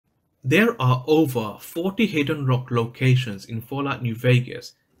There are over 40 hidden rock locations in Fallout New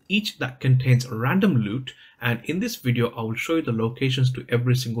Vegas, each that contains random loot, and in this video I will show you the locations to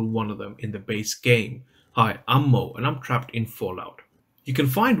every single one of them in the base game. Hi, I'm Mo and I'm trapped in Fallout. You can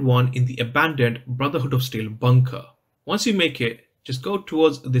find one in the abandoned Brotherhood of Steel bunker. Once you make it, just go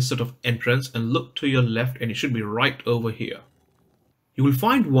towards this sort of entrance and look to your left and it should be right over here. You will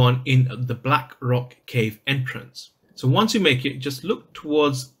find one in the Black Rock Cave entrance. So once you make it, just look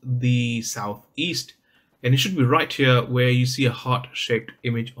towards the southeast and it should be right here where you see a heart-shaped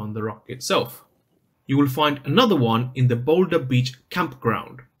image on the rock itself. You will find another one in the Boulder Beach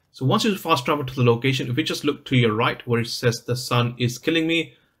campground. So once you fast travel to the location, if you just look to your right where it says the sun is killing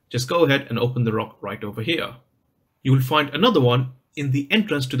me, just go ahead and open the rock right over here. You will find another one in the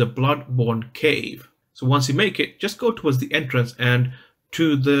entrance to the Bloodborne Cave. So once you make it, just go towards the entrance and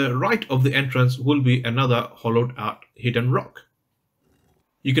to the right of the entrance will be another hollowed out hidden rock.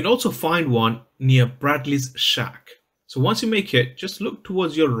 You can also find one near Bradley's shack. So once you make it, just look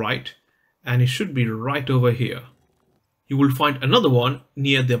towards your right and it should be right over here. You will find another one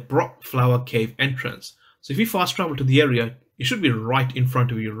near the Brock Flower Cave entrance. So if you fast travel to the area, it should be right in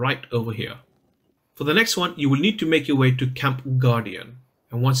front of you, right over here. For the next one, you will need to make your way to Camp Guardian.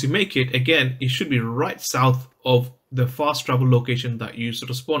 And once you make it, again, it should be right south of the fast travel location that you sort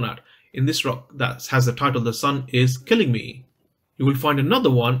of spawn at. In this rock that has the title, The Sun is Killing Me. You will find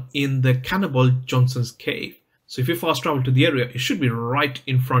another one in the Cannibal Johnson's Cave. So if you fast travel to the area, it should be right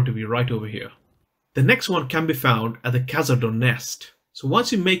in front of you, right over here. The next one can be found at the Cazador Nest. So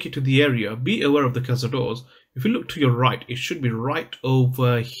once you make it to the area, be aware of the Cazadors. If you look to your right, it should be right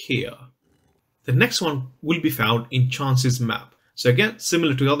over here. The next one will be found in Chance's map. So again,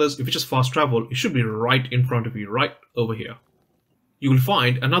 similar to others, if you just fast travel, it should be right in front of you, right over here. You will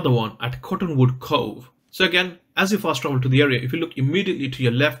find another one at Cottonwood Cove. So again, as you fast travel to the area, if you look immediately to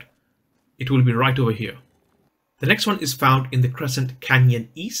your left, it will be right over here. The next one is found in the Crescent Canyon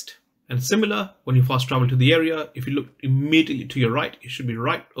East. And similar, when you fast travel to the area, if you look immediately to your right, it should be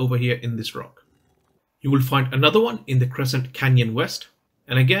right over here in this rock. You will find another one in the Crescent Canyon West.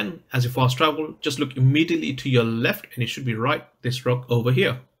 And again, as you fast travel, just look immediately to your left and it should be right this rock over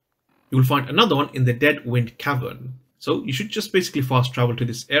here. You will find another one in the Dead Wind Cavern. So you should just basically fast travel to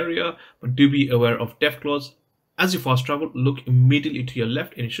this area, but do be aware of Deathclaws. As you fast travel, look immediately to your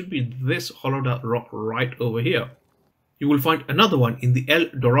left and it should be this hollowed out rock right over here. You will find another one in the El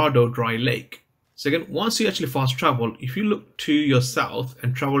Dorado Dry Lake. So again, once you actually fast travel, if you look to your south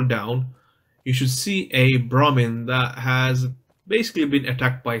and travel down, you should see a Brahmin that has basically been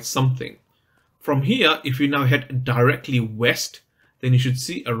attacked by something. From here, if you now head directly west, then you should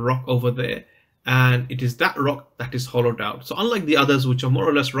see a rock over there, and it is that rock that is hollowed out. So unlike the others, which are more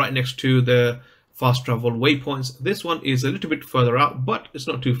or less right next to the fast travel waypoints, this one is a little bit further out, but it's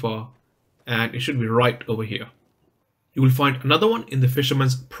not too far, and it should be right over here. You will find another one in the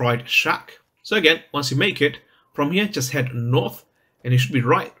Fisherman's Pride Shack. So again, once you make it, from here just head north and it should be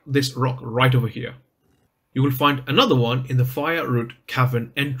right this rock right over here. You will find another one in the Fire Root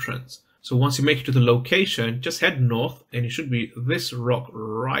Cavern entrance. So once you make it to the location, just head north and it should be this rock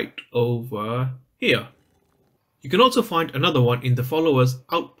right over here. You can also find another one in the Followers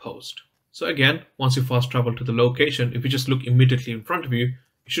Outpost. So again, once you fast travel to the location, if you just look immediately in front of you,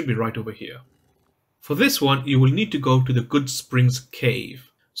 it should be right over here. For this one, you will need to go to the Good Springs Cave.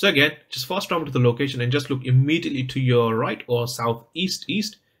 So again, just fast travel to the location and just look immediately to your right or southeast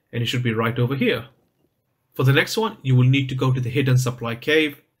and it should be right over here. For the next one, you will need to go to the Hidden Supply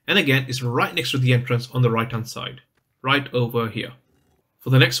Cave, and again, it's right next to the entrance on the right hand side, right over here. For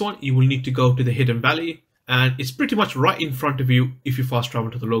the next one, you will need to go to the Hidden Valley, and it's pretty much right in front of you if you fast travel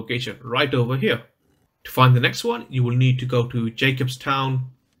to the location, right over here. To find the next one, you will need to go to Jacobstown,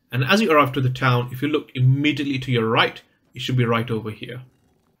 and as you arrive to the town, if you look immediately to your right, it should be right over here.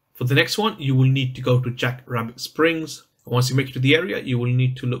 For the next one, you will need to go to Jack Rabbit Springs. Once you make it to the area, you will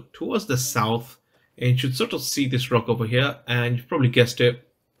need to look towards the south, and you should sort of see this rock over here, and you've probably guessed it,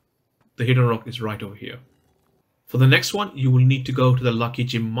 the hidden rock is right over here. For the next one, you will need to go to the Lucky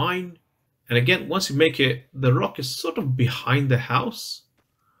Jim Mine, and again, once you make it, the rock is sort of behind the house.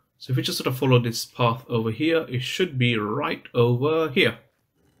 So if you just sort of follow this path over here, it should be right over here.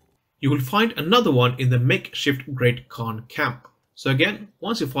 You will find another one in the Makeshift Great Khan Camp. So again,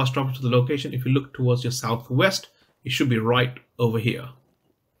 once you fast travel to the location, if you look towards your southwest, it should be right over here.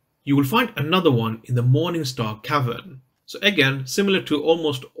 You will find another one in the Morningstar Cavern. So again, similar to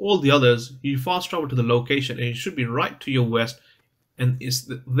almost all the others, you fast travel to the location and it should be right to your west and it's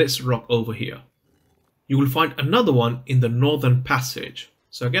this rock over here. You will find another one in the Northern Passage.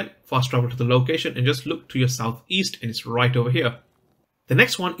 So again, fast travel to the location and just look to your southeast and it's right over here. The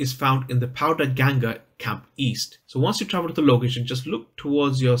next one is found in the Powder Ganga Camp East. So once you travel to the location, just look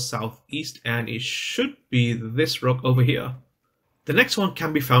towards your southeast and it should be this rock over here. The next one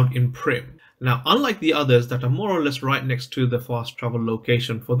can be found in Prim. Now, unlike the others that are more or less right next to the fast travel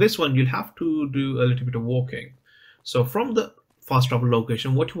location, for this one you'll have to do a little bit of walking. So from the fast travel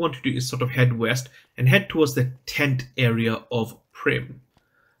location, what you want to do is sort of head west and head towards the tent area of Prim.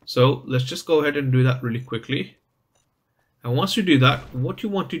 So let's just go ahead and do that really quickly. And once you do that, what you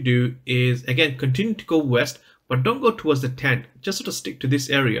want to do is, again, continue to go west, but don't go towards the tent. Just sort of stick to this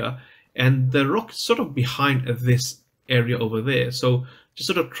area, and the rock is sort of behind this area over there. So just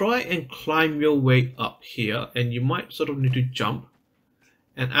sort of try and climb your way up here, and you might sort of need to jump.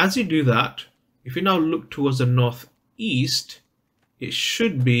 And as you do that, if you now look towards the northeast, it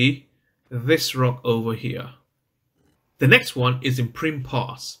should be this rock over here. The next one is in Prim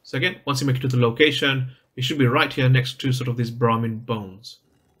Pass. So again, once you make it to the location, it should be right here next to sort of these Brahmin bones.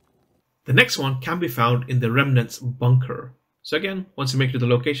 The next one can be found in the Remnants Bunker. So again, once you make it to the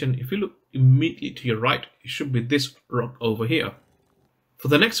location, if you look immediately to your right, it should be this rock over here. For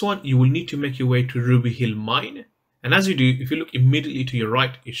the next one, you will need to make your way to Ruby Hill Mine. And as you do, if you look immediately to your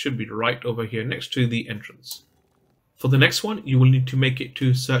right, it should be right over here next to the entrance. For the next one, you will need to make it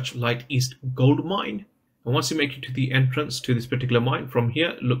to Searchlight East Gold Mine. And once you make it to the entrance to this particular mine, from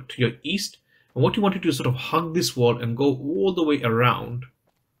here, look to your east. And what you want to do is sort of hug this wall and go all the way around.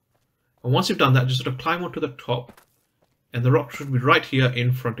 And once you've done that, just sort of climb onto the top, and the rock should be right here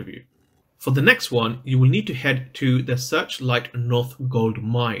in front of you. For the next one, you will need to head to the Searchlight North Gold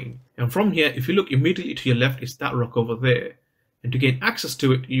Mine. And from here, if you look immediately to your left, it's that rock over there. And to gain access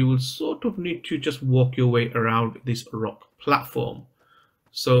to it, you will sort of need to just walk your way around this rock platform.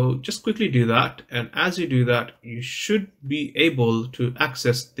 So just quickly do that, and as you do that, you should be able to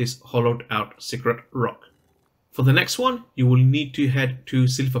access this hollowed out secret rock. For the next one, you will need to head to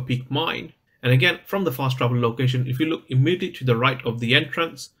Silver Peak Mine. And again, from the fast travel location, if you look immediately to the right of the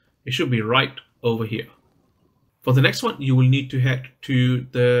entrance, it should be right over here. For the next one, you will need to head to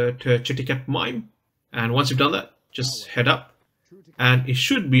the Chitticat Mine. And once you've done that, just head up, and it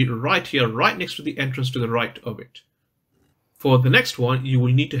should be right here, right next to the entrance to the right of it. For the next one, you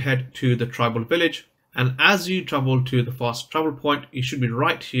will need to head to the tribal village, and as you travel to the fast travel point, it should be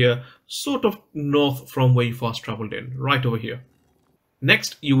right here, sort of north from where you fast traveled in, right over here.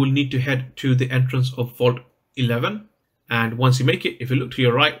 Next, you will need to head to the entrance of Vault 11, and once you make it, if you look to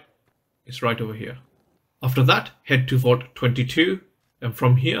your right, it's right over here. After that, head to Vault 22, and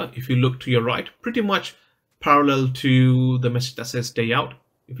from here, if you look to your right, pretty much parallel to the message that says stay out,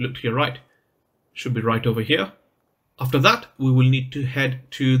 if you look to your right, it should be right over here. After that, we will need to head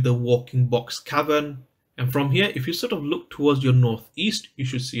to the Walking Box Cavern. And from here, if you sort of look towards your northeast, you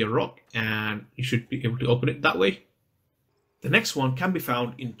should see a rock and you should be able to open it that way. The next one can be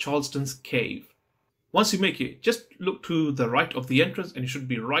found in Charleston's Cave. Once you make it, just look to the right of the entrance and it should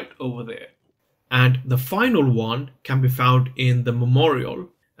be right over there. And the final one can be found in the Memorial.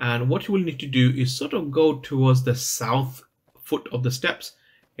 And what you will need to do is sort of go towards the south foot of the steps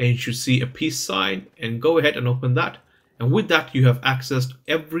and you should see a peace sign, and go ahead and open that. And with that, you have accessed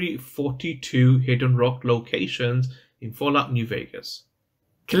every 42 hidden rock locations in Fallout New Vegas.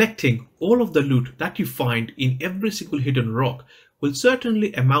 Collecting all of the loot that you find in every single hidden rock will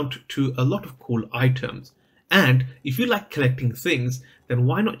certainly amount to a lot of cool items. And if you like collecting things, then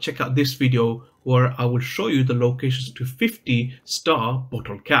why not check out this video where I will show you the locations to 50-star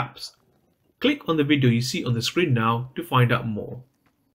bottle caps. Click on the video you see on the screen now to find out more.